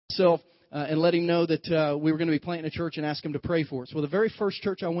myself and let him know that we were going to be planting a church and ask him to pray for us. Well, the very first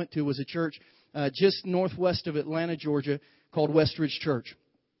church I went to was a church just northwest of Atlanta, Georgia, called Westridge Church.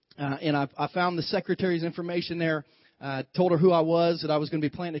 And I found the secretary's information there, told her who I was, that I was going to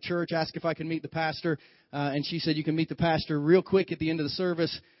be planting a church, asked if I could meet the pastor. And she said, you can meet the pastor real quick at the end of the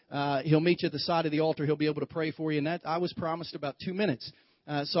service. He'll meet you at the side of the altar. He'll be able to pray for you. And that I was promised about 2 minutes.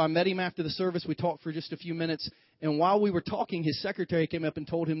 So I met him after the service. We talked for just a few minutes. And while we were talking, his secretary came up and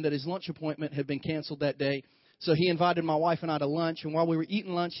told him that his lunch appointment had been canceled that day. So he invited my wife and I to lunch. And while we were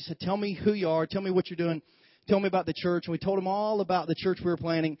eating lunch, he said, tell me who you are. Tell me what you're doing. Tell me about the church. And we told him all about the church we were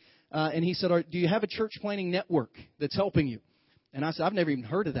planning. And he said, do you have a church planning network that's helping you? And I said, I've never even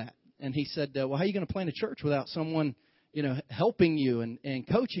heard of that. And he said, well, how are you going to plant a church without someone, helping you and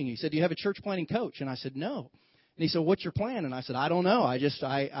coaching you? He said, do you have a church planning coach? And I said, no. And he said, what's your plan? And I said, I don't know.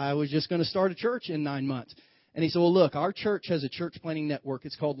 I was just going to start a church in 9 months. And he said, well, look, our church has a church planning network.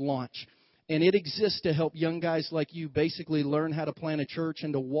 It's called Launch. And it exists to help young guys like you basically learn how to plant a church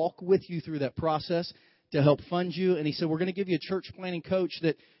and to walk with you through that process, to help fund you. And he said, we're going to give you a church planning coach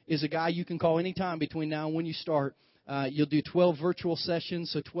that is a guy you can call anytime between now and when you start. You'll do 12 virtual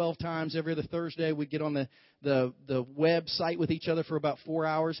sessions, so 12 times every other Thursday. We get on the website with each other for about 4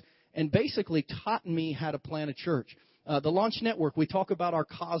 hours and basically taught me how to plant a church. The Launch Network, we talk about our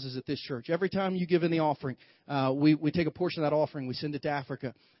causes at this church. Every time you give in the offering, we take a portion of that offering. We send it to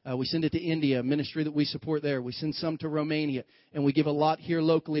Africa. We send it to India, a ministry that we support there. We send some to Romania. And we give a lot here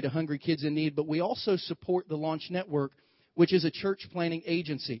locally to hungry kids in need. But we also support the Launch Network, which is a church planning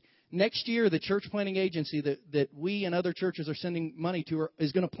agency. Next year, the church planning agency that we and other churches are sending money to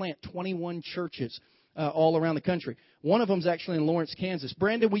is going to plant 21 churches all around the country. One of them is actually in Lawrence, Kansas.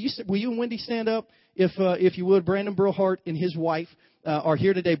 Brandon, will you and Wendy stand up if you would? Brandon Brillhart and his wife are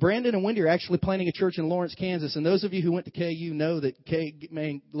here today. Brandon and Wendy are actually planting a church in Lawrence, Kansas. And those of you who went to KU know that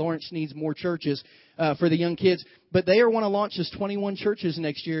Lawrence needs more churches for the young kids. But they want to launch this 21 churches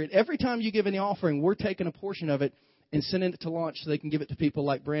next year. And every time you give any offering, we're taking a portion of it and sending it to Launch so they can give it to people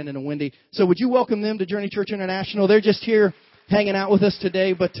like Brandon and Wendy. So would you welcome them to Journey Church International? They're just here hanging out with us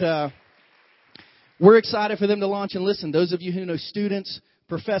today, but we're excited for them to launch. And listen, those of you who know students,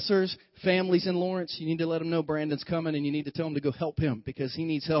 professors, families in Lawrence, you need to let them know Brandon's coming, and you need to tell them to go help him because he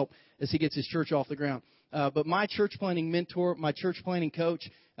needs help as he gets his church off the ground. But my church planning mentor, my church planning coach,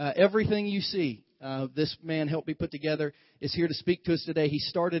 everything you see, this man helped me put together, is here to speak to us today. He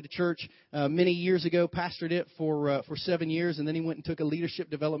started a church many years ago, pastored it for 7 years, and then he went and took a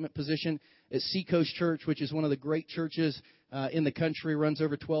leadership development position at Seacoast Church, which is one of the great churches in the country. Runs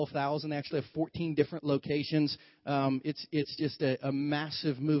over 12,000. They actually have 14 different locations. It's just a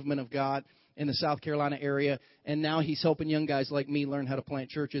massive movement of God in the South Carolina area. And now he's helping young guys like me learn how to plant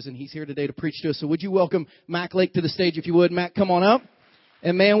churches, and he's here today to preach to us. So would you welcome Mac Lake to the stage if you would? Mac, come on up.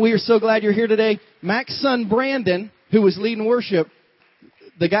 And, man, we are so glad you're here today. Mac's son, Brandon, who was leading worship,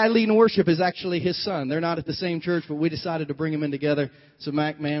 the guy leading worship is actually his son. They're not at the same church, but we decided to bring them in together. So,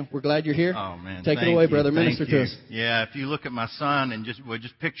 Mac, man, we're glad you're here. Oh, man. Take it away, brother. Minister to us. Yeah, if you look at my son and just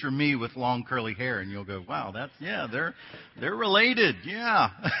picture me with long curly hair, and you'll go, wow, they're related. Yeah.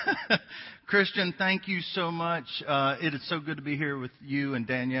 Christian, thank you so much. It is so good to be here with you and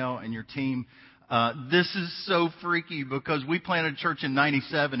Danielle and your team. This is so freaky because we planted a church in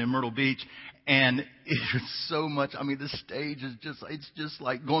 97 in Myrtle Beach, and it's so much. I mean, this stage is it's just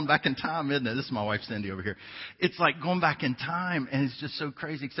like going back in time, isn't it? This is my wife, Cindy, over here. It's like going back in time, and it's just so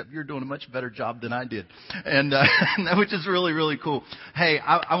crazy, except you're doing a much better job than I did, and which is really, really cool. Hey,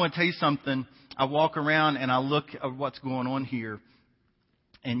 I want to tell you something. I walk around and I look at what's going on here.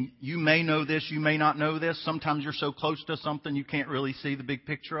 And you may know this, you may not know this. Sometimes you're so close to something you can't really see the big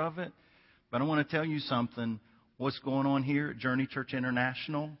picture of it. But I want to tell you something. What's going on here at Journey Church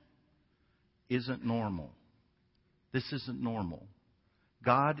International isn't normal. This isn't normal.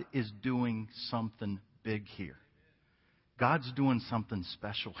 God is doing something big here. God's doing something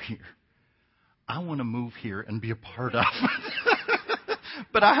special here. I want to move here and be a part of it.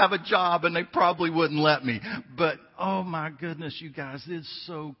 But I have a job and they probably wouldn't let me. But, oh my goodness, you guys, it's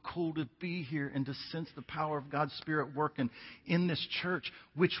so cool to be here and to sense the power of God's Spirit working in this church,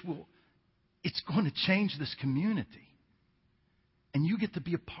 it's going to change this community. And you get to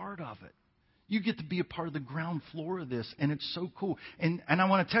be a part of it. You get to be a part of the ground floor of this, and it's so cool. And I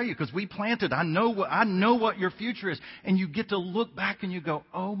want to tell you, because we planted, I know what your future is. And you get to look back and you go,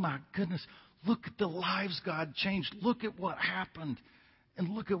 oh my goodness, look at the lives God changed. Look at what happened. And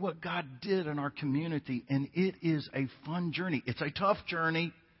look at what God did in our community. And it is a fun journey. It's a tough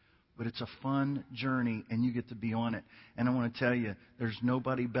journey, but it's a fun journey, and you get to be on it. And I want to tell you, there's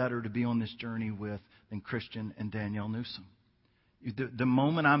nobody better to be on this journey with than Christian and Danielle Newsom. The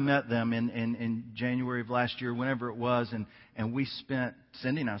moment I met them in January of last year, whenever it was, and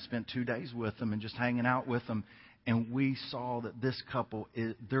Cindy and I spent 2 days with them and just hanging out with them, and we saw that this couple,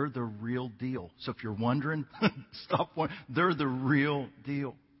 they're the real deal. So if you're wondering, stop wondering. They're the real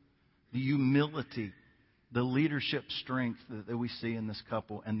deal. The humility, the leadership strength that we see in this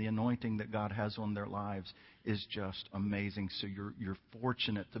couple, and the anointing that God has on their lives is just amazing. So you're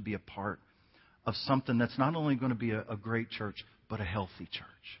fortunate to be a part of something that's not only going to be a great church, but a healthy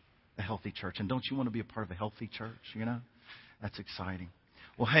church. A healthy church. And don't you want to be a part of a healthy church, you know? That's exciting.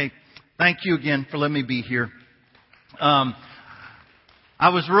 Well, hey, thank you again for letting me be here. I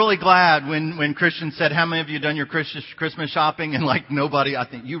was really glad when Christian said, how many of you done your Christmas shopping? And like nobody, I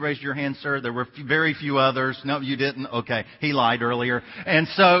think you raised your hand, sir. There were very few others. No, you didn't. Okay. He lied earlier. And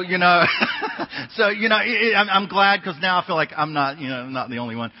so, I'm glad because now I feel like I'm not the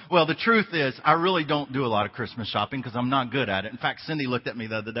only one. Well, the truth is I really don't do a lot of Christmas shopping because I'm not good at it. In fact, Cindy looked at me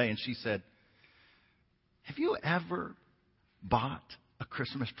the other day and she said, have you ever bought a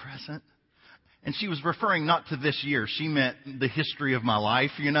Christmas present? And she was referring not to this year. She meant the history of my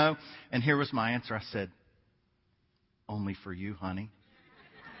life, And here was my answer. I said, only for you, honey.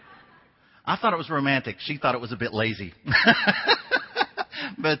 I thought it was romantic. She thought it was a bit lazy.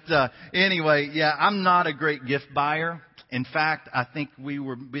 But anyway, yeah, I'm not a great gift buyer. In fact, I think we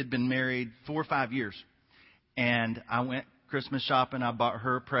had been married 4 or 5 years. And I went Christmas shopping. I bought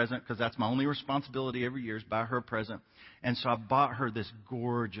her a present because that's my only responsibility every year is buy her a present. And so I bought her this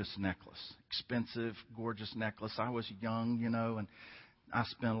gorgeous necklace, expensive, gorgeous necklace. I was young, and I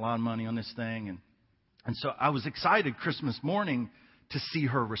spent a lot of money on this thing. And so I was excited Christmas morning to see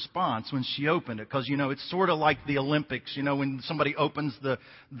her response when she opened it. Because, it's sort of like the Olympics, when somebody opens the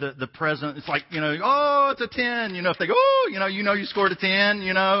present, it's like, oh, it's a 10. If they go, oh, you scored a 10,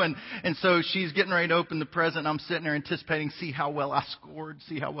 And so she's getting ready to open the present. And I'm sitting there anticipating, see how well I scored,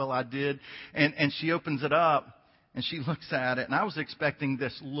 see how well I did. And she opens it up. And she looks at it, and I was expecting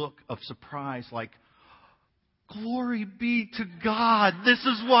this look of surprise, like, glory be to God. This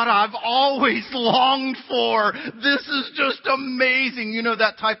is what I've always longed for. This is just amazing.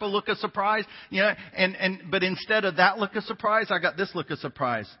 That type of look of surprise. But instead of that look of surprise, I got this look of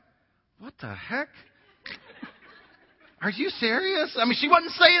surprise. What the heck? Are you serious? I mean, she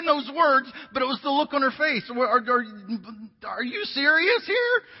wasn't saying those words, but it was the look on her face. Are you serious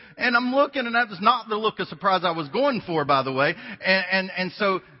here? And I'm looking, and that was not the look of surprise I was going for, by the way. And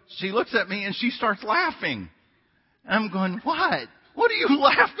so she looks at me, and she starts laughing. And I'm going, what? What are you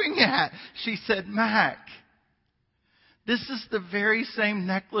laughing at? She said, Mac, this is the very same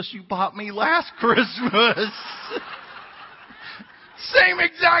necklace you bought me last Christmas. Same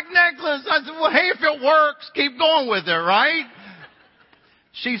exact necklace. I said, well, hey, if it works, keep going with it, right?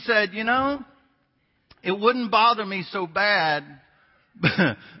 She said, it wouldn't bother me so bad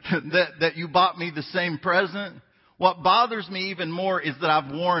that you bought me the same present. What bothers me even more is that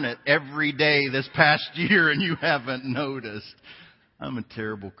I've worn it every day this past year and you haven't noticed. I'm a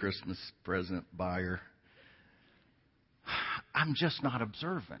terrible Christmas present buyer. I'm just not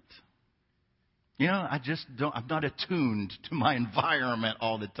observant. I'm not attuned to my environment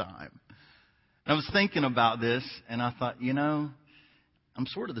all the time. I was thinking about this and I thought, I'm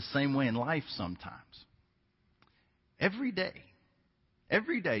sort of the same way in life sometimes. Every day,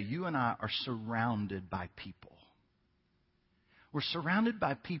 you and I are surrounded by people. We're surrounded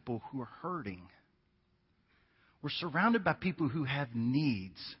by people who are hurting. We're surrounded by people who have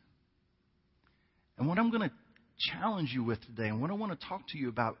needs. And what I'm going to challenge you with today, and what I want to talk to you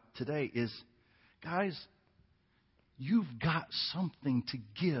about today is, guys, you've got something to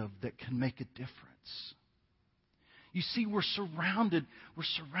give that can make a difference. You see, we're surrounded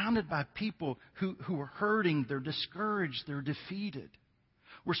by people who are hurting, they're discouraged, they're defeated.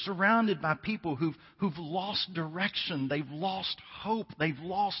 We're surrounded by people who've lost direction, they've lost hope, they've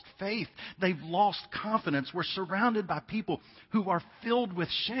lost faith, they've lost confidence. We're surrounded by people who are filled with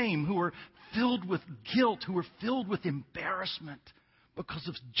shame, who are filled with guilt, who are filled with embarrassment because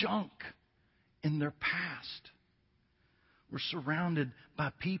of junk in their past. We're surrounded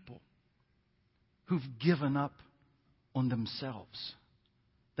by people who've given up on themselves.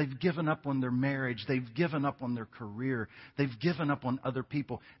 They've given up on their marriage. They've given up on their career. They've given up on other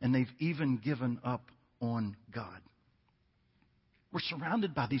people. And they've even given up on God. We're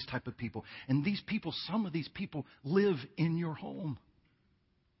surrounded by these type of people. And some of these people live in your home.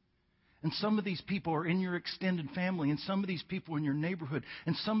 And some of these people are in your extended family. And some of these people are in your neighborhood.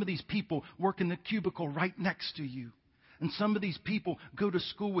 And some of these people work in the cubicle right next to you. And some of these people go to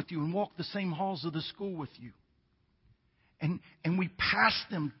school with you and walk the same halls of the school with you. And we pass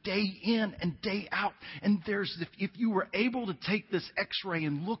them day in and day out. And if you were able to take this x-ray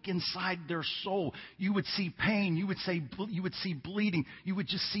and look inside their soul, you would see pain, you would see bleeding, you would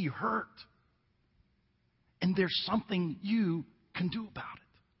just see hurt. And there's something you can do about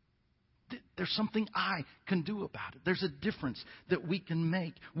it. There's something I can do about it. There's a difference that we can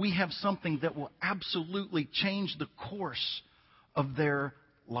make. We have something that will absolutely change the course of their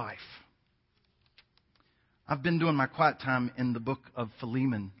life. I've been doing my quiet time in the book of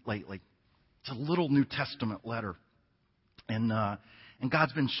Philemon lately. It's a little New Testament letter. And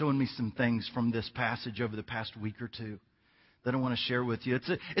God's been showing me some things from this passage over the past week or two that I want to share with you.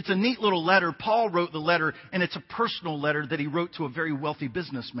 It's a neat little letter. Paul wrote the letter, and it's a personal letter that he wrote to a very wealthy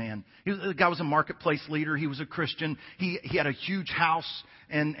businessman. The guy was a marketplace leader. He was a Christian. He had a huge house,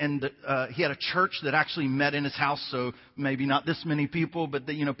 and he had a church that actually met in his house. So maybe not this many people, but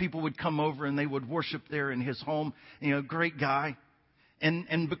people would come over and they would worship there in his home. Great guy.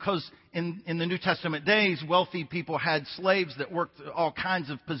 And because in the New Testament days, wealthy people had slaves that worked all kinds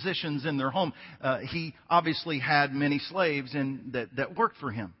of positions in their home. He obviously had many slaves that worked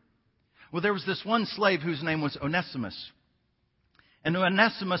for him. Well, there was this one slave whose name was Onesimus. And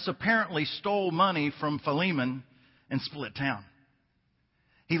Onesimus apparently stole money from Philemon and split town.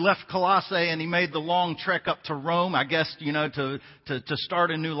 He left Colossae and he made the long trek up to Rome, I guess, to start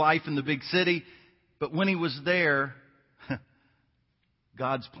a new life in the big city. But when he was there,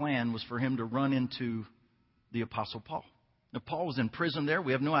 God's plan was for him to run into the Apostle Paul. Now, Paul was in prison there.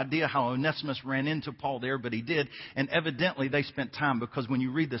 We have no idea how Onesimus ran into Paul there, but he did. And evidently they spent time, because when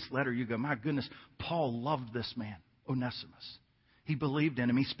you read this letter, you go, my goodness, Paul loved this man, Onesimus. He believed in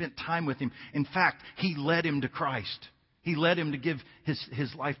him. He spent time with him. In fact, he led him to Christ. He led him to give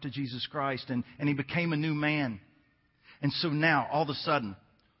his life to Jesus Christ, and he became a new man. And so now, all of a sudden,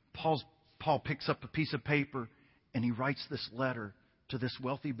 Paul picks up a piece of paper and he writes this letter to this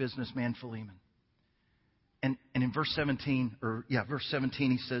wealthy businessman, Philemon. And in verse 17,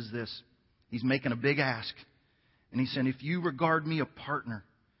 he says this. He's making a big ask. And he said, if you regard me a partner,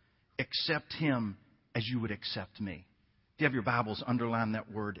 accept him as you would accept me. If you have your Bibles, underline that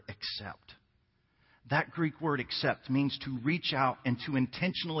word, accept. That Greek word accept means to reach out and to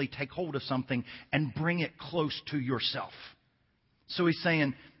intentionally take hold of something and bring it close to yourself. So he's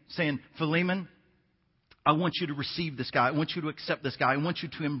saying, Philemon, I want you to receive this guy. I want you to accept this guy. I want you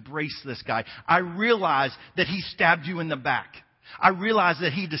to embrace this guy. I realize that he stabbed you in the back. I realize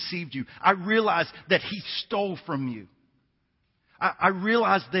that he deceived you. I realize that he stole from you. I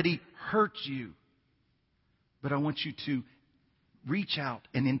realize that he hurt you. But I want you to reach out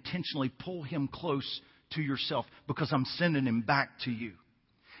and intentionally pull him close to yourself, because I'm sending him back to you.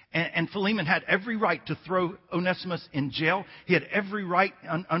 And Philemon had every right to throw Onesimus in jail. He had every right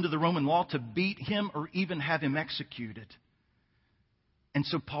under the Roman law to beat him or even have him executed. And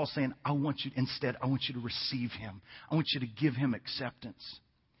so Paul's saying, I want you to receive him. I want you to give him acceptance.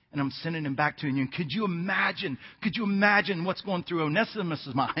 And I'm sending him back to you. And could you imagine what's going through Onesimus'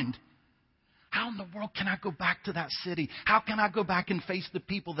 mind? How in the world can I go back to that city? How can I go back and face the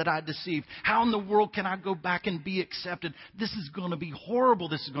people that I deceived? How in the world can I go back and be accepted? This is going to be horrible.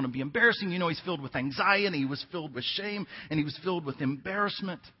 This is going to be embarrassing. He's filled with anxiety. He was filled with shame. And he was filled with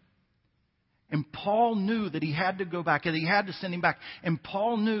embarrassment. And Paul knew that he had to go back, and he had to send him back. And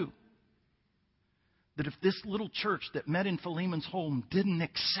Paul knew that if this little church that met in Philemon's home didn't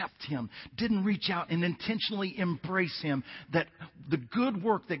accept him, didn't reach out and intentionally embrace him, that the good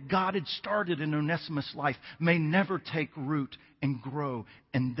work that God had started in Onesimus' life may never take root and grow,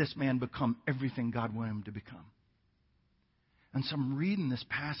 and this man become everything God wanted him to become. And so I'm reading this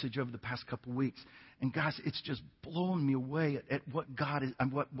passage over the past couple of weeks, and guys, it's just blowing me away at what God is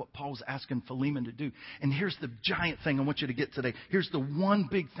and what Paul's asking Philemon to do. And here's the giant thing I want you to get today. Here's the one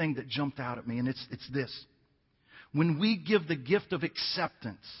big thing that jumped out at me, and it's this. When we give the gift of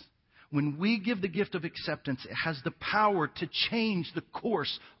acceptance, it has the power to change the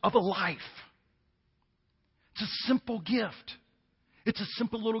course of a life. It's a simple gift. It's a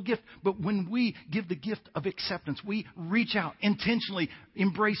simple little gift. But when we give the gift of acceptance, we reach out, intentionally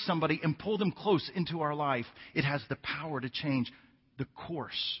embrace somebody and pull them close into our life, it has the power to change the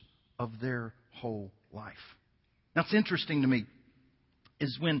course of their whole life. Now, what's interesting to me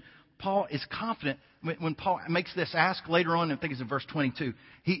is when Paul is confident, when Paul makes this ask later on, I think it's in verse 22,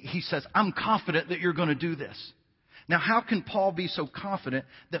 he says, I'm confident that you're going to do this. Now, how can Paul be so confident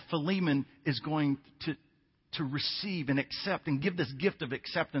that Philemon is going to receive and accept and give this gift of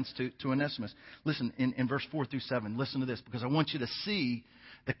acceptance to Onesimus? Listen, in verse 4 through 7, listen to this, because I want you to see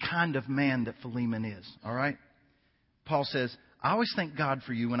the kind of man that Philemon is. All right? Paul says, I always thank God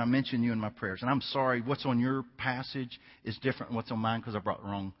for you when I mention you in my prayers. And I'm sorry, what's on your passage is different than what's on mine because I brought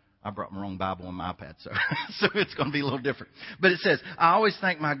my wrong Bible on my iPad, so so it's going to be a little different. But it says, I always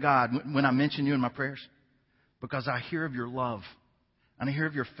thank my God when I mention you in my prayers because I hear of your love and I hear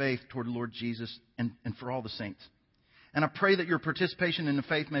of your faith toward the Lord Jesus and for all the saints. And I pray that your participation in the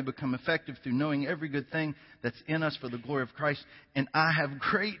faith may become effective through knowing every good thing that's in us for the glory of Christ. And I have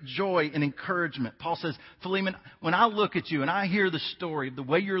great joy and encouragement. Paul says, Philemon, when I look at you and I hear the story of the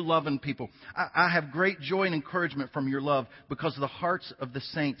way you're loving people, I have great joy and encouragement from your love because the hearts of the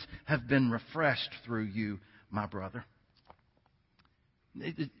saints have been refreshed through you, my brother.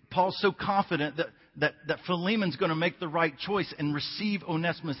 Paul's so confident that Philemon's going to make the right choice and receive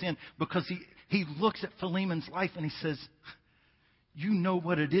Onesimus in because he looks at Philemon's life and he says, you know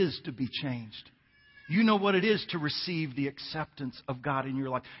what it is to be changed. You know what it is to receive the acceptance of God in your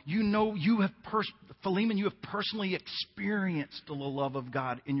life. You know, Philemon, you have personally experienced the love of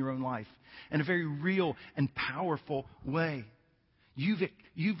God in your own life in a very real and powerful way.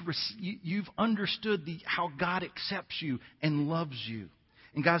 You've understood how God accepts you and loves you.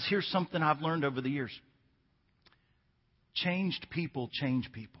 And guys, here's something I've learned over the years. Changed people change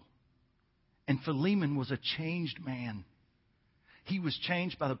people. And Philemon was a changed man. He was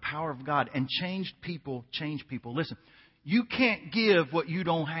changed by the power of God. And changed people change people. Listen, you can't give what you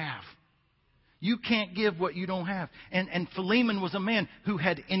don't have. You can't give what you don't have. And Philemon was a man who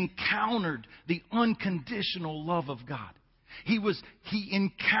had encountered the unconditional love of God. He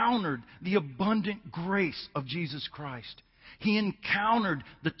encountered the abundant grace of Jesus Christ. He encountered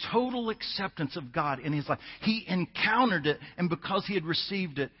the total acceptance of God in his life. He encountered it, and because he had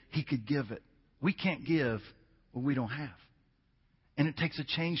received it, he could give it. We can't give what we don't have. And it takes a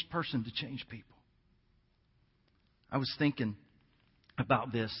changed person to change people. I was thinking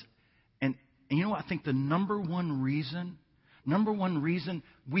about this, and you know what? I think the number one reason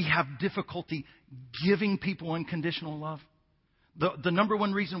we have difficulty giving people unconditional love, the number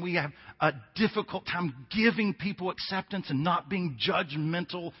one reason we have a difficult time giving people acceptance and not being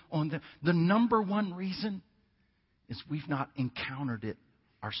judgmental on them, the number one reason is we've not encountered it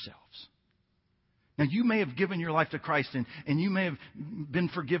ourselves. Now, you may have given your life to Christ and you may have been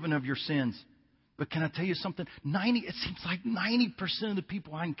forgiven of your sins. But can I tell you something? It seems like 90% of the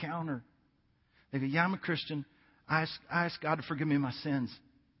people I encounter, they go, yeah, I'm a Christian. I ask God to forgive me of my sins.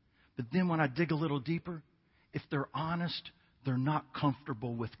 But then when I dig a little deeper, if they're honest, they're not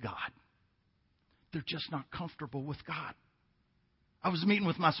comfortable with God. They're just not comfortable with God. I was meeting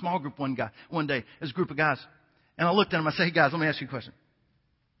with my small group one day, as a group of guys. And I looked at them, I said, hey guys, let me ask you a question.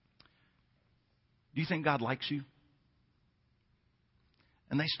 Do you think God likes you?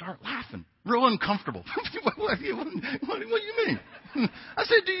 And they start laughing, real uncomfortable. What do you mean? I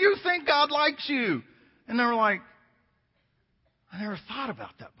said, do you think God likes you? And they were like, I never thought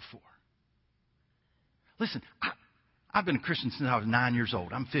about that before. Listen, I've been a Christian since I was 9 years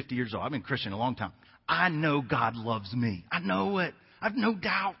old. I'm 50 years old. I've been a Christian a long time. I know God loves me. I know it. I have no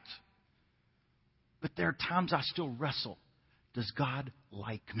doubt. But there are times I still wrestle. Does God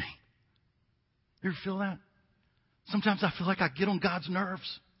like me? You ever feel that? Sometimes I feel like I get on God's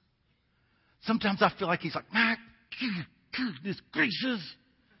nerves. Sometimes I feel like He's like, Mac, this gracious.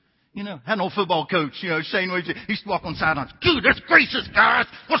 You know, had an old football coach, Shane Wade, he used to walk on the sidelines. Dude, that's gracious, guys.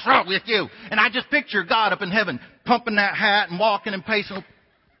 What's wrong with you? And I just picture God up in heaven pumping that hat and walking and pacing.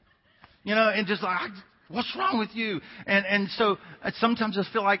 And just like, what's wrong with you? And so sometimes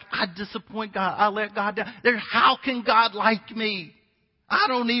I feel like I disappoint God. I let God down. How can God like me? I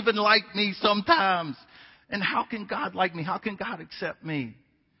don't even like me sometimes. And how can God like me? How can God accept me?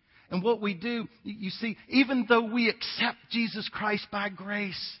 And what we do, you see, even though we accept Jesus Christ by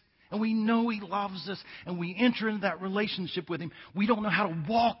grace, and we know He loves us, and we enter into that relationship with Him, we don't know how to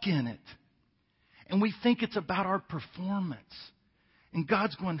walk in it. And we think it's about our performance. And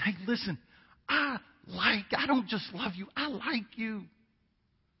God's going, hey, listen, I don't just love you, I like you.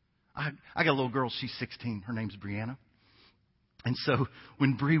 I got a little girl, she's 16, her name's Brianna. And so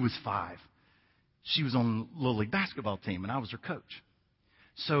when Bree was 5, she was on the Little League basketball team, and I was her coach.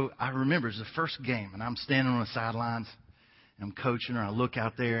 So I remember it was the first game, and I'm standing on the sidelines, and I'm coaching her. I look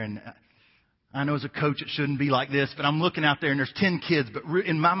out there, and I know as a coach it shouldn't be like this, but I'm looking out there, and there's 10 kids. But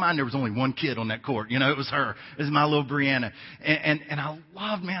in my mind, there was only one kid on that court. It was her. It was my little Brianna. And I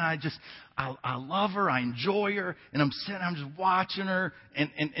love, man, I love her. I enjoy her. And I'm just watching her.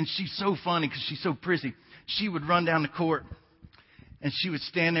 And she's so funny because she's so pretty. She would run down the court, and she would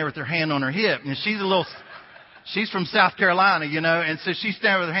stand there with her hand on her hip. And she's from South Carolina, and so she's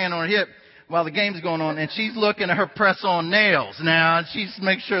standing with her hand on her hip while the game's going on, and she's looking at her press-on nails now, and she's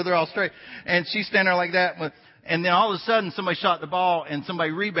making sure they're all straight. And she's standing there like that, And then all of a sudden somebody shot the ball and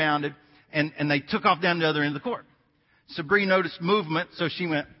somebody rebounded and they took off down the other end of the court. So Bree noticed movement, so she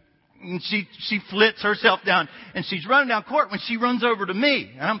went, and she flits herself down, and she's running down court when she runs over to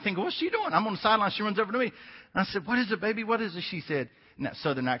me. And I'm thinking, what's she doing? I'm on the sideline. She runs over to me. And I said, what is it, baby? What is it? She said, in that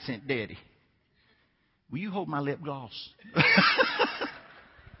southern accent, Daddy, will you hold my lip gloss?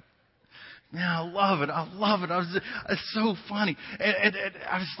 Man, I love it. I love it. It's so funny. And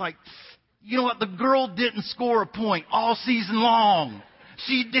I was like, you know what? The girl didn't score a point all season long.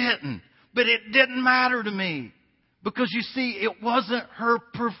 She didn't. But it didn't matter to me. Because you see, it wasn't her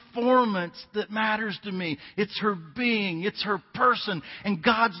performance that matters to me. It's her being. It's her person. And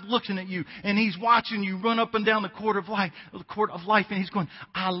God's looking at you. And He's watching you run up and down the court of life. And He's going,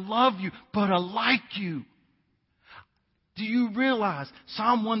 I love you, but I like you. Do you realize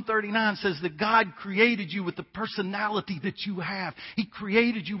Psalm 139 says that God created you with the personality that you have. He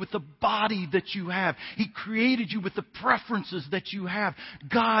created you with the body that you have. He created you with the preferences that you have.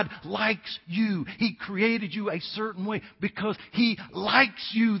 God likes you. He created you a certain way because He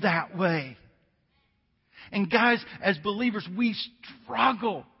likes you that way. And guys, as believers, we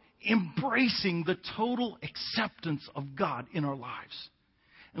struggle embracing the total acceptance of God in our lives.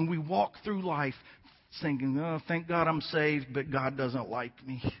 And we walk through life thinking, oh, thank God I'm saved, but God doesn't like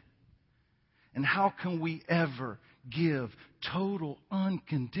me. And how can we ever give total,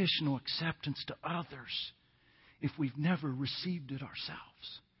 unconditional acceptance to others if we've never received it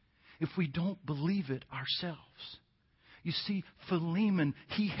ourselves? If we don't believe it ourselves? You see, Philemon,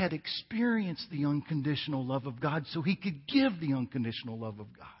 he had experienced the unconditional love of God so he could give the unconditional love of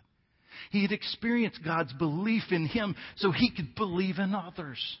God. He had experienced God's belief in him so he could believe in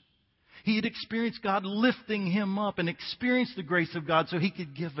others. He had experienced God lifting him up and experienced the grace of God so he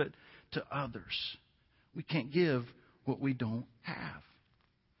could give it to others. We can't give what we don't have.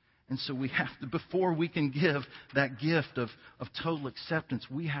 And so we have to, before we can give that gift of total acceptance,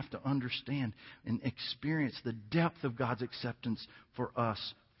 we have to understand and experience the depth of God's acceptance for us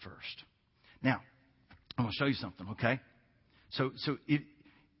first. Now, I'm going to show you something, okay? So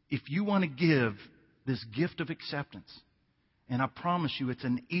if you want to give this gift of acceptance, and I promise you, it's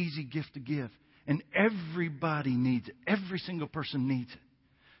an easy gift to give. And everybody needs it. Every single person needs it.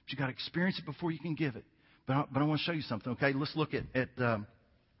 But you've got to experience it before you can give it. But I want to show you something, okay? Let's look at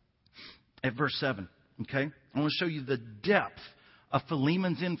verse 7, okay? I want to show you the depth of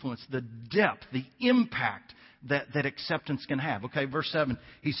Philemon's influence, the depth, the impact that acceptance can have. Okay, verse 7,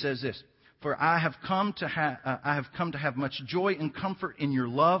 he says this, for I have come to have much joy and comfort in your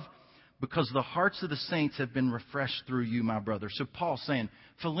love, because the hearts of the saints have been refreshed through you, my brother. So Paul's saying,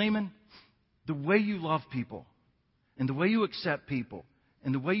 Philemon, the way you love people and the way you accept people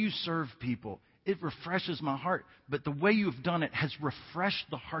and the way you serve people, it refreshes my heart. But the way you've done it has refreshed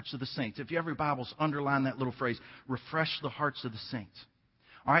the hearts of the saints. If you have your Bibles, underline that little phrase, refresh the hearts of the saints.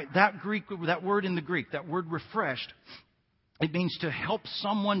 All right, that word in the Greek, that word refreshed, it means to help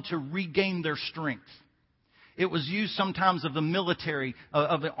someone to regain their strength. It was used sometimes of the military,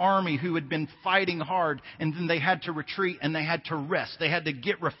 of the army who had been fighting hard, and then they had to retreat and they had to rest. They had to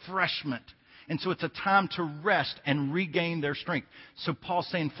get refreshment. And so it's a time to rest and regain their strength. So Paul's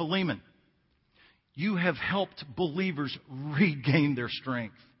saying, Philemon, you have helped believers regain their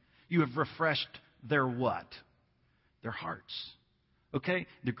strength. You have refreshed their what? Their hearts. Okay?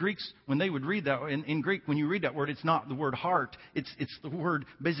 The Greeks, when they would read that, in Greek, when you read that word, it's not the word heart. It's the word,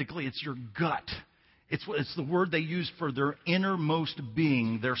 basically, it's your gut. It's the word they use for their innermost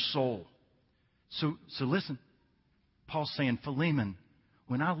being, their soul. So listen. Paul's saying, Philemon,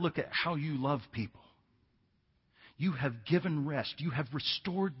 when I look at how you love people, you have given rest. You have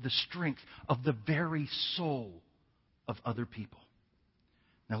restored the strength of the very soul of other people.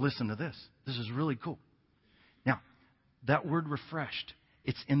 Now listen to this. This is really cool. Now, that word refreshed,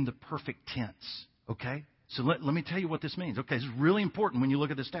 it's in the perfect tense. Okay? So let me tell you what this means. Okay, this is really important when you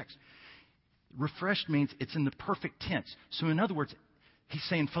look at this text. Refreshed means it's in the perfect tense. So in other words, he's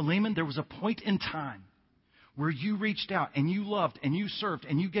saying, Philemon, there was a point in time where you reached out and you loved and you served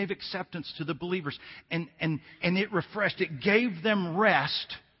and you gave acceptance to the believers and it refreshed. It gave them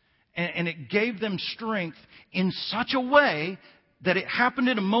rest and it gave them strength in such a way that it happened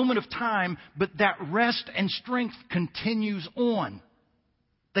in a moment of time, but that rest and strength continues on.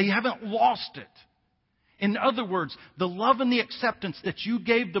 They haven't lost it. In other words, the love and the acceptance that you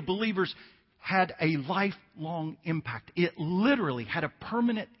gave the believers had a lifelong impact. It literally had a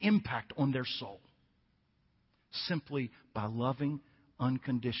permanent impact on their soul. Simply by loving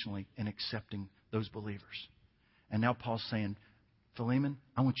unconditionally and accepting those believers. And now Paul's saying, Philemon,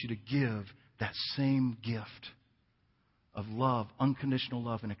 I want you to give that same gift of love, unconditional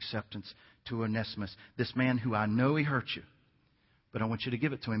love and acceptance to Onesimus, this man who I know he hurt you. But I want you to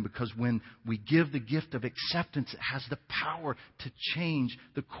give it to him, because when we give the gift of acceptance, it has the power to change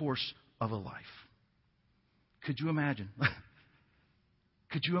the course of a life. Could you imagine?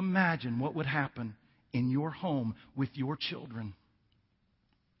 Could you imagine what would happen in your home with your children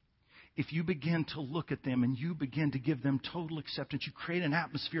if you begin to look at them and you begin to give them total acceptance? You create an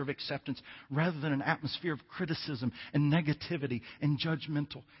atmosphere of acceptance rather than an atmosphere of criticism and negativity and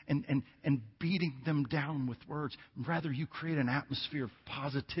judgmental and beating them down with words. Rather, you create an atmosphere of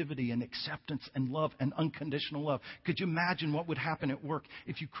positivity and acceptance and love and unconditional love. Could you imagine what would happen at work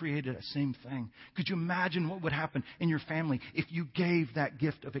if you created the same thing? Could you imagine what would happen in your family if you gave that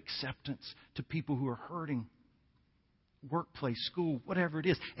gift of acceptance to people who are hurting? Workplace, school, whatever it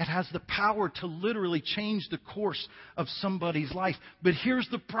is. It has the power to literally change the course of somebody's life. But here's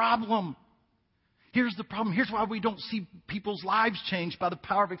the problem. Here's the problem. Here's why we don't see people's lives changed by the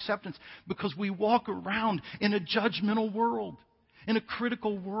power of acceptance. Because we walk around in a judgmental world, in a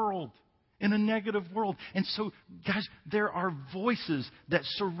critical world, in a negative world. And so, guys, there are voices that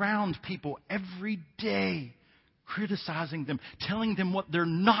surround people every day, criticizing them, telling them what they're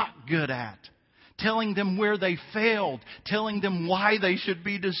not good at, telling them where they failed, telling them why they should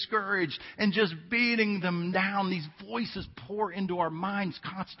be discouraged, and just beating them down. These voices pour into our minds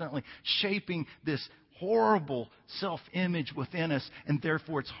constantly, shaping this horrible self-image within us, and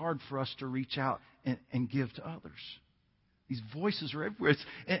therefore it's hard for us to reach out and give to others. These voices are everywhere,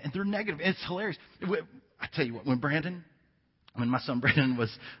 and they're negative. It's hilarious. I tell you what, when my son Brandon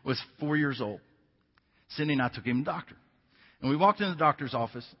was 4 years old, Cindy and I took him to the doctor. And we walked into the doctor's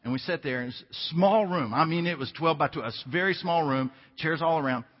office, and we sat there in a small room. I mean, it was 12 by 12, a very small room, chairs all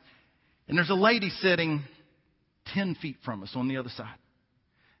around. And there's a lady sitting 10 feet from us on the other side.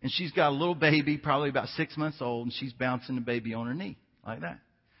 And she's got a little baby, probably about 6 months old, and she's bouncing the baby on her knee, like that.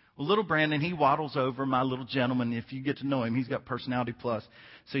 Well, little Brandon, he waddles over, my little gentleman. If you get to know him, he's got personality plus.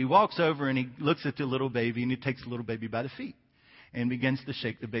 So he walks over, and he looks at the little baby, and he takes the little baby by the feet and begins to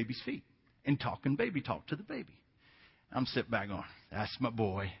shake the baby's feet and talking baby talk to the baby. I'm sitting back going, that's my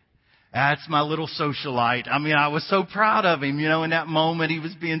boy. That's my little socialite. I mean, I was so proud of him, in that moment. He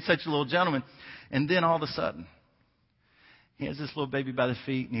was being such a little gentleman. And then all of a sudden, he has this little baby by the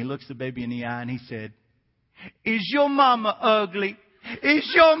feet, and he looks the baby in the eye, and he said, "Is your mama ugly? Is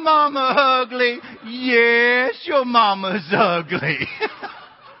your mama ugly?" "Yes, your mama's ugly."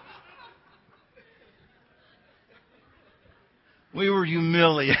 We were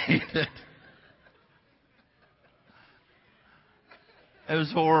humiliated. It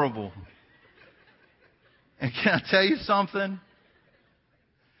was horrible. And can I tell you something?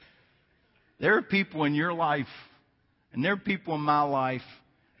 There are people in your life, and there are people in my life,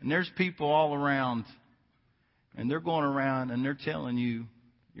 and there's people all around, and they're going around and they're telling you,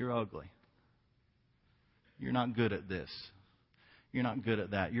 you're ugly. You're not good at this. You're not good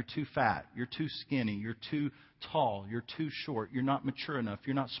at that. You're too fat. You're too skinny. You're too tall. You're too short. You're not mature enough.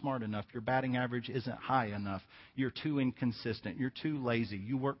 You're not smart enough. Your batting average isn't high enough. You're too inconsistent. You're too lazy.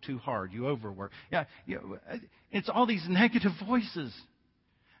 You work too hard. You overwork. Yeah, it's all these negative voices.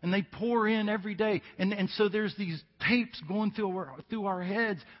 And they pour in every day. And so there's these tapes going through our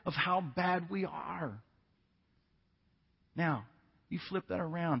heads of how bad we are. Now, you flip that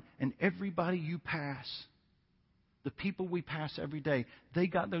around, and everybody you pass, the people we pass every day, they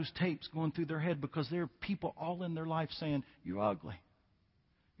got those tapes going through their head because there are people all in their life saying, "You're ugly.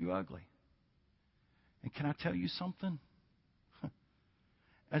 You're ugly." And can I tell you something?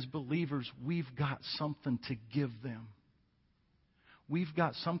 As believers, we've got something to give them. We've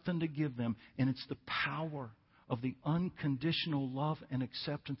got something to give them, and it's the power of the unconditional love and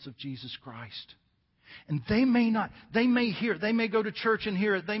acceptance of Jesus Christ. And they may hear, they may go to church and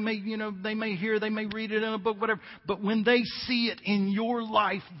hear it. They may read it in a book, whatever. But when they see it in your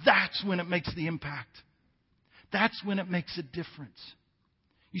life, that's when it makes the impact. That's when it makes a difference.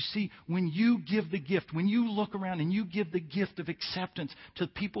 You see, when you give the gift, when you look around and you give the gift of acceptance to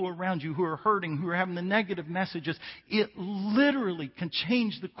people around you who are hurting, who are having the negative messages, it literally can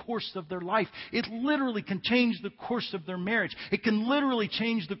change the course of their life. It literally can change the course of their marriage. It can literally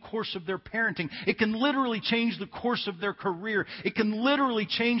change the course of their parenting. It can literally change the course of their career. It can literally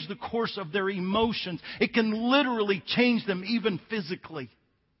change the course of their emotions. It can literally change them even physically.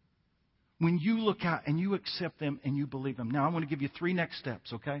 When you look out and you accept them and you believe them. Now, I want to give you 3 next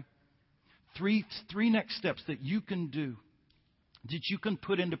steps, okay? Three next steps that you can do, that you can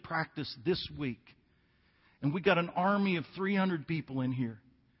put into practice this week. And we got an army of 300 people in here.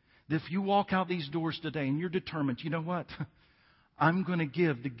 That if you walk out these doors today and you're determined, you know what? I'm going to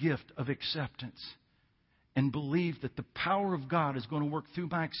give the gift of acceptance. and believe that the power of God is going to work through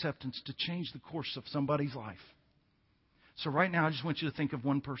my acceptance to change the course of somebody's life. So right now, I just want you to think of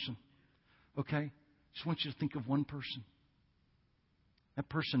one person. Okay? Just want you to think of one person. That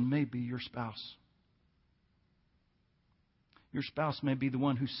person may be your spouse. Your spouse may be the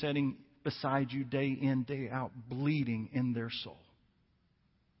one who's sitting beside you day in, day out, bleeding in their soul,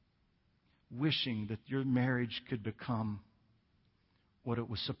 wishing that your marriage could become what it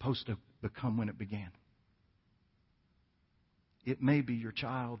was supposed to become when it began. It may be your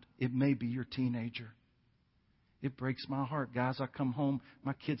child. It may be your teenager. It breaks my heart. Guys, I come home,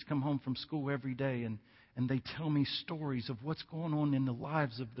 my kids come home from school every day, and they tell me stories of what's going on in the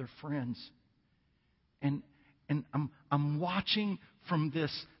lives of their friends. And I'm watching from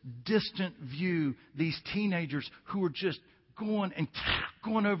this distant view these teenagers who are just going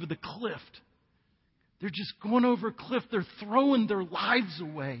over the cliff. They're just going over a cliff. They're throwing their lives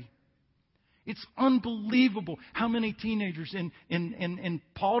away. It's unbelievable how many teenagers in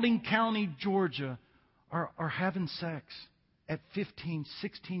Paulding County, Georgia, are having sex at 15,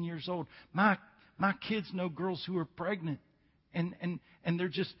 16 years old. My kids know girls who are pregnant, and they're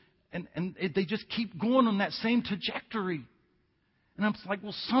just and they just keep going on that same trajectory. And I'm like,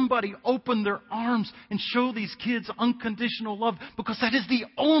 will somebody open their arms and show these kids unconditional love? Because that is the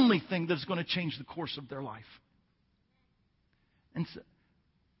only thing that's going to change the course of their life. And so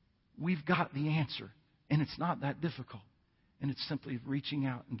we've got the answer. And it's not that difficult. And it's simply reaching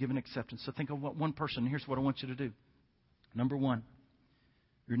out and giving acceptance. So think of one person. Here's what I want you to do. Number one,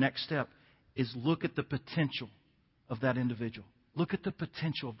 your next step is look at the potential of that individual. Look at the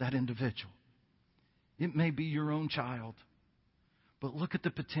potential of that individual. It may be your own child. But look at the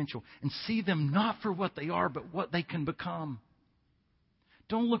potential and see them not for what they are, but what they can become.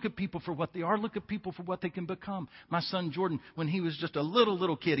 Don't look at people for what they are. Look at people for what they can become. My son Jordan, when he was just a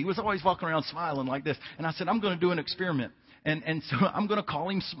little kid, he was always walking around smiling like this. And I said, I'm going to do an experiment. And so I'm going to call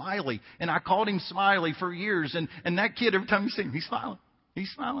him Smiley. And I called him Smiley for years. And that kid, every time you see him, he's smiling. He's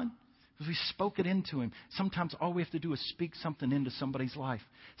smiling. Because we spoke it into him. Sometimes all we have to do is speak something into somebody's life.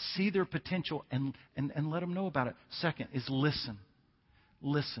 See their potential and let them know about it. Second is listen.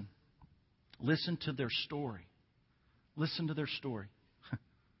 Listen. Listen to their story. Listen to their story.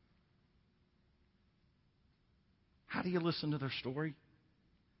 How do you listen to their story?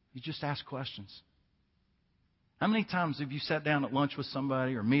 You just ask questions. How many times have you sat down at lunch with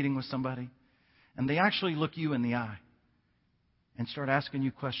somebody or meeting with somebody and they actually look you in the eye and start asking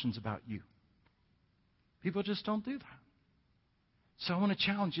you questions about you? People just don't do that. So I want to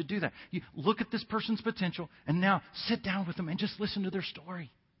challenge you to do that. You look at this person's potential and now sit down with them and just listen to their story.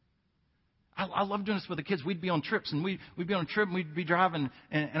 I love doing this with the kids. We'd be on trips and we'd be on a trip and we'd be driving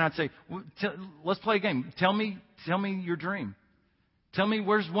and I'd say, let's play a game. Tell me your dream. Tell me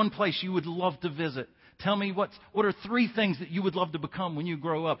where's one place you would love to visit. Tell me what are 3 things that you would love to become when you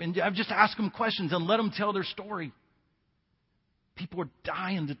grow up. And I just ask them questions and let them tell their story. People are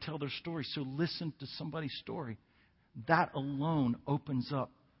dying to tell their story, so listen to somebody's story. That alone opens up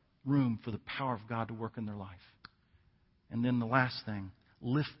room for the power of God to work in their life. And then the last thing,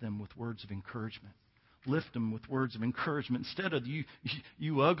 lift them with words of encouragement. Lift them with words of encouragement. Instead of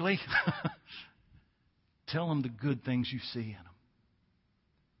you ugly, tell them the good things you see in them.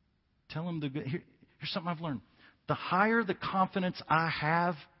 Tell them the good. Here's something I've learned. The higher the confidence I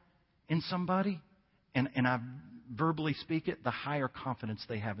have in somebody, and I verbally speak it, the higher confidence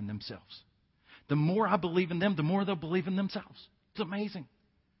they have in themselves. The more I believe in them, the more they'll believe in themselves. It's amazing.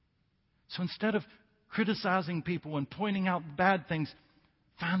 So instead of criticizing people and pointing out bad things,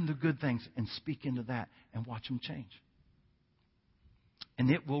 find the good things and speak into that and watch them change. And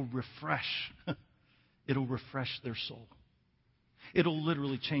it will refresh. It'll refresh their soul. It'll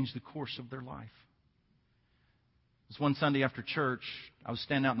literally change the course of their life. It was one Sunday after church, I was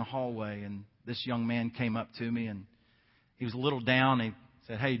standing out in the hallway and this young man came up to me and he was a little down. He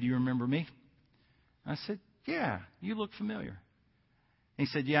said, "Hey, do you remember me?" I said, "Yeah, you look familiar." He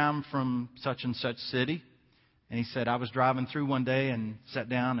said, "Yeah, I'm from such and such city." And he said, "I was driving through one day and sat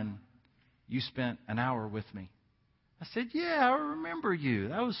down and you spent an hour with me." I said, "Yeah, I remember you.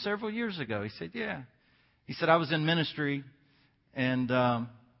 That was several years ago." He said, "Yeah." He said, "I was in ministry and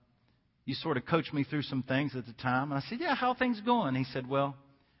you sort of coached me through some things at the time." And I said, "Yeah, how are things going?" He said, "Well,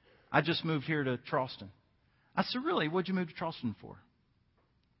 I just moved here to Charleston." I said, "Really? What'd you move to Charleston for?"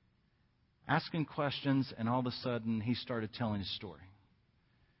 Asking questions, and all of a sudden, he started telling his story.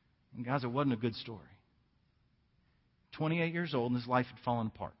 And guys, it wasn't a good story. 28 years old, and his life had fallen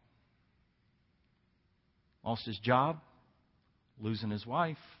apart. Lost his job, losing his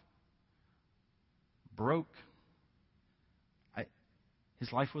wife, broke.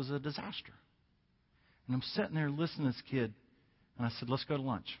 His life was a disaster. And I'm sitting there listening to this kid. And I said, let's go to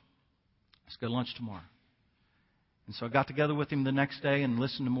lunch. Let's go to lunch tomorrow. And so I got together with him the next day and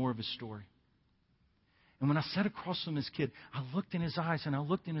listened to more of his story. And when I sat across from this kid, I looked in his eyes and I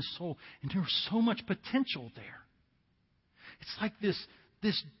looked in his soul. And there was so much potential there. It's like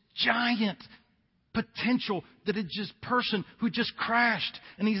this giant potential that it just person who just crashed.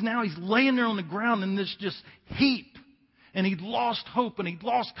 And he's laying there on the ground in this just heap. And he'd lost hope, and he'd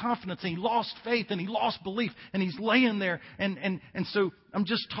lost confidence, and he lost faith, and he lost belief, and he's laying there. And so I'm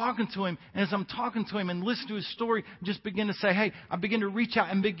just talking to him, and as I'm talking to him and listen to his story, I just begin to say, hey, I begin to reach out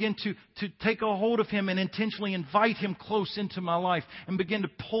and begin to take a hold of him and intentionally invite him close into my life and begin to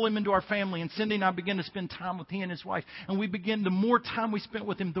pull him into our family. And Cindy and I begin to spend time with he and his wife. And the more time we spent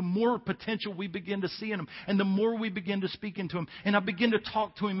with him, the more potential we begin to see in him, and the more we begin to speak into him. And I begin to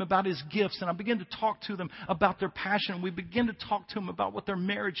talk to him about his gifts, and I begin to talk to them about their passion. We begin to talk to them about what their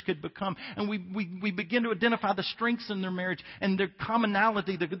marriage could become. And we begin to identify the strengths in their marriage and their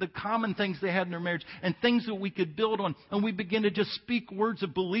commonality, the common things they had in their marriage and things that we could build on. And we begin to just speak words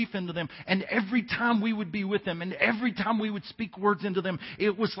of belief into them. And every time we would be with them and every time we would speak words into them,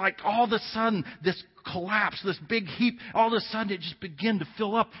 it was like all of a sudden this collapse, this big heap, all of a sudden it just began to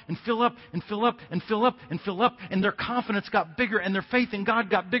fill up and fill up and fill up and fill up and fill up. And their confidence got bigger and their faith in God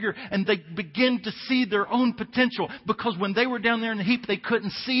got bigger. And they begin to see their own potential, because when they were down there in the heap, they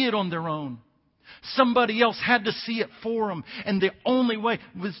couldn't see it on their own. Somebody else had to see it for them. And the only way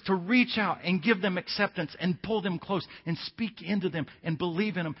was to reach out and give them acceptance and pull them close and speak into them and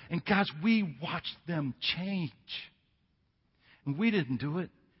believe in them. And guys, we watched them change. And we didn't do it.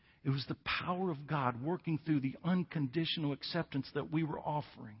 It was the power of God working through the unconditional acceptance that we were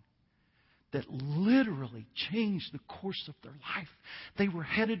offering that literally changed the course of their life. They were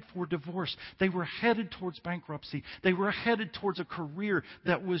headed for divorce. They were headed towards bankruptcy. They were headed towards a career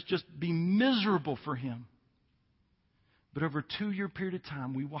that was just be miserable for him. But over a 2-year period of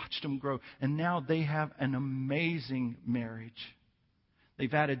time, we watched them grow. And now they have an amazing marriage.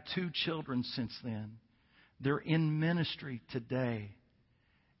 They've added 2 children since then. They're in ministry today.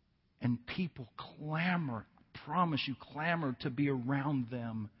 And people clamor, I promise you, clamor to be around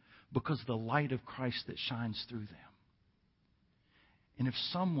them because of the light of Christ that shines through them. And if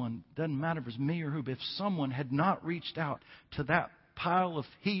someone, doesn't matter if it's me or who, but if someone had not reached out to that pile of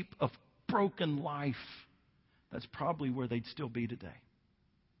heap of broken life, that's probably where they'd still be today.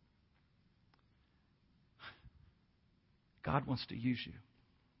 God wants to use you.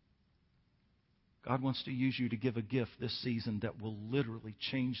 God wants to use you to give a gift this season that will literally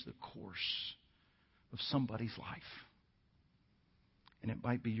change the course of somebody's life. And it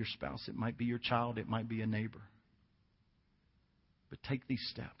might be your spouse, it might be your child, it might be a neighbor. But take these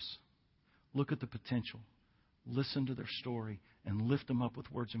steps. Look at the potential. Listen to their story and lift them up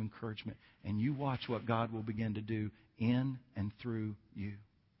with words of encouragement. And you watch what God will begin to do in and through you.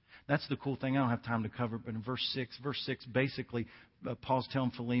 That's the cool thing. I don't have time to cover it, but in verse 6 basically, Paul's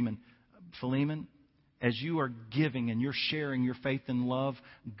telling Philemon, as you are giving and you're sharing your faith and love,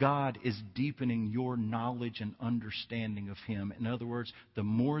 God is deepening your knowledge and understanding of Him. In other words, the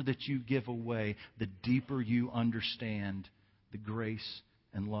more that you give away, the deeper you understand the grace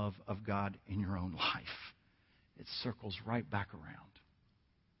and love of God in your own life. It circles right back around.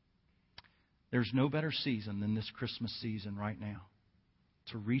 There's no better season than this Christmas season right now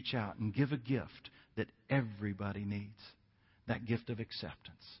to reach out and give a gift that everybody needs, that gift of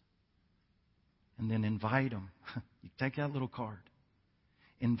acceptance. And then invite them. You take that little card.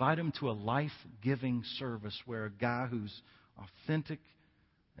 Invite them to a life-giving service where a guy who's authentic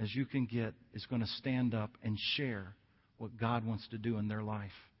as you can get is going to stand up and share what God wants to do in their life.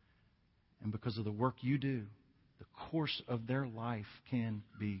 And because of the work you do, the course of their life can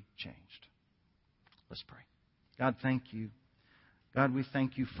be changed. Let's pray. God, thank you. God, we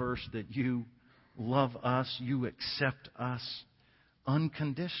thank you first that you love us. You accept us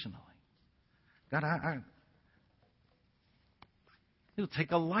unconditionally. God, it'll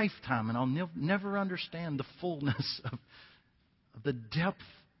take a lifetime, and I'll never understand the fullness of the depth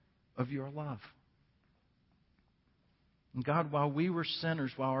of your love. And God, while we were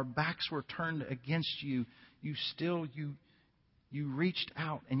sinners, while our backs were turned against you, you reached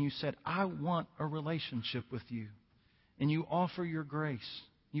out and you said, I want a relationship with you. And you offer your grace.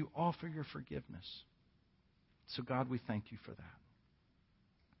 You offer your forgiveness. So God, we thank you for that.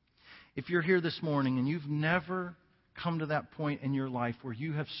 If you're here this morning and you've never come to that point in your life where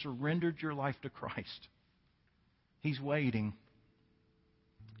you have surrendered your life to Christ, He's waiting.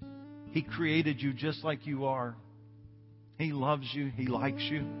 He created you just like you are. He loves you. He likes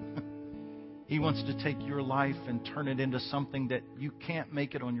you. He wants to take your life and turn it into something that you can't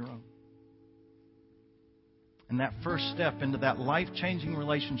make it on your own. And that first step into that life-changing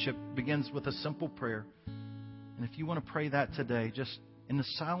relationship begins with a simple prayer. And if you want to pray that today, just in the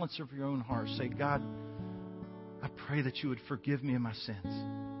silence of your own heart, say, God, I pray that you would forgive me of my sins.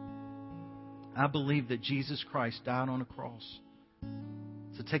 I believe that Jesus Christ died on a cross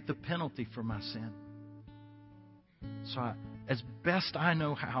to take the penalty for my sin. So as best I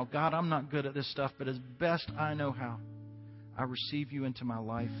know how, God, I'm not good at this stuff, but as best I know how, I receive you into my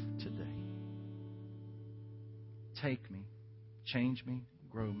life today. Take me, change me,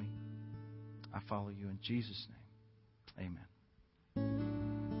 grow me. I follow you in Jesus' name. Amen.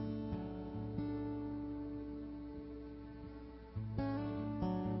 I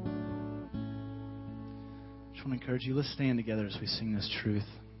just want to encourage you, let's stand together as we sing this truth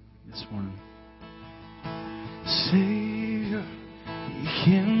this morning. Savior, you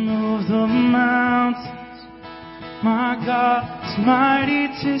can move the mountains. My God is mighty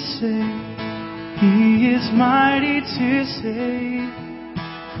to save. He is mighty to save.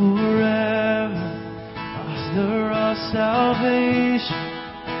 Forever, author of salvation.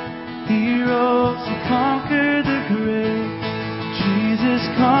 He rose to conquer the grave. Jesus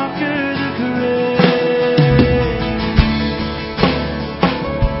conquered the grave.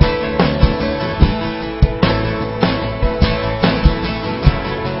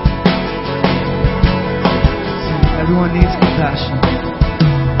 Everyone needs compassion.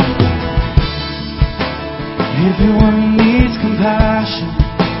 Everyone needs compassion.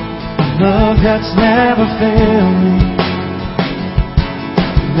 Love that's never failing.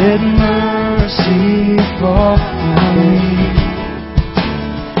 Let mercy fall on me.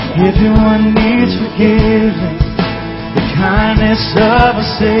 Everyone needs forgiveness. The kindness of a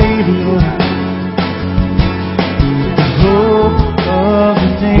Savior. The hope of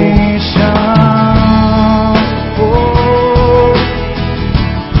the nation.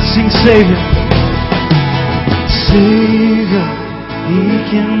 Sing Savior. Savior, He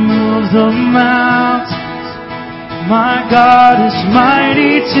can move the mountains. My God is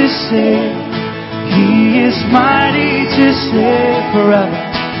mighty to save. He is mighty to save forever,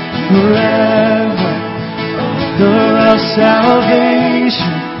 forever. Author of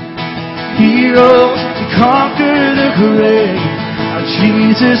salvation. He rose to conquer the grave. Our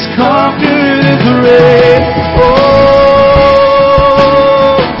Jesus conquered the grave. Oh.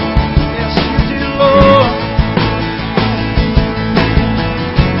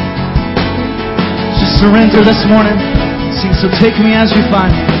 Surrender this morning. Sing, so take me as you find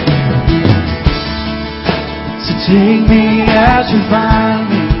me. So take me as you find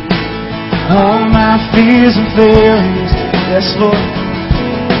me. All my fears and failings. Yes, Lord.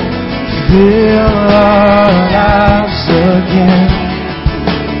 Fill our lives again.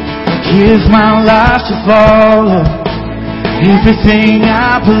 Give my life to follow everything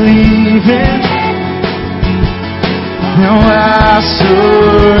I believe in. Now I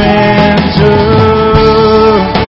surrender.